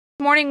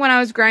Morning when I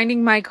was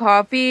grinding my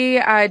coffee,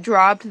 I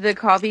dropped the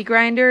coffee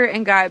grinder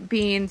and got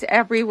beans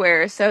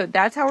everywhere. So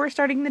that's how we're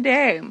starting the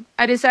day.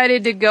 I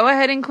decided to go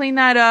ahead and clean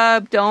that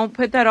up. Don't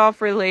put that off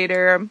for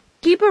later.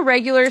 Keep a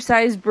regular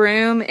sized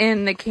broom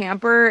in the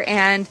camper,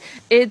 and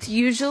it's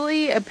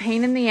usually a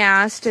pain in the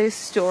ass to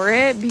store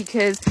it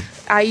because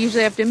I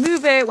usually have to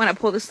move it when I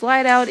pull the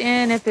slide out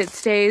in if it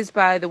stays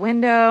by the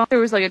window. There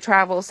was like a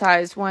travel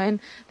sized one.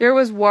 There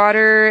was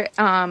water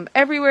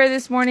everywhere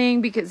this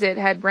morning because it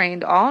had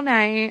rained all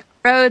night.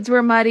 Roads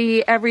were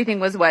muddy.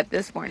 Everything was wet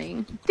this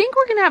morning. I think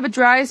we're going to have a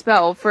dry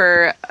spell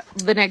for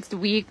the next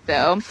week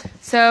though.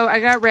 So I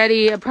got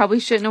ready. I probably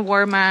shouldn't have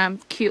worn my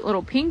cute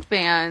little pink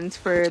Vans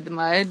for the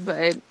mud,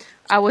 but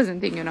I wasn't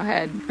thinking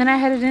ahead. Then I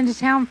headed into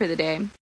town for the day.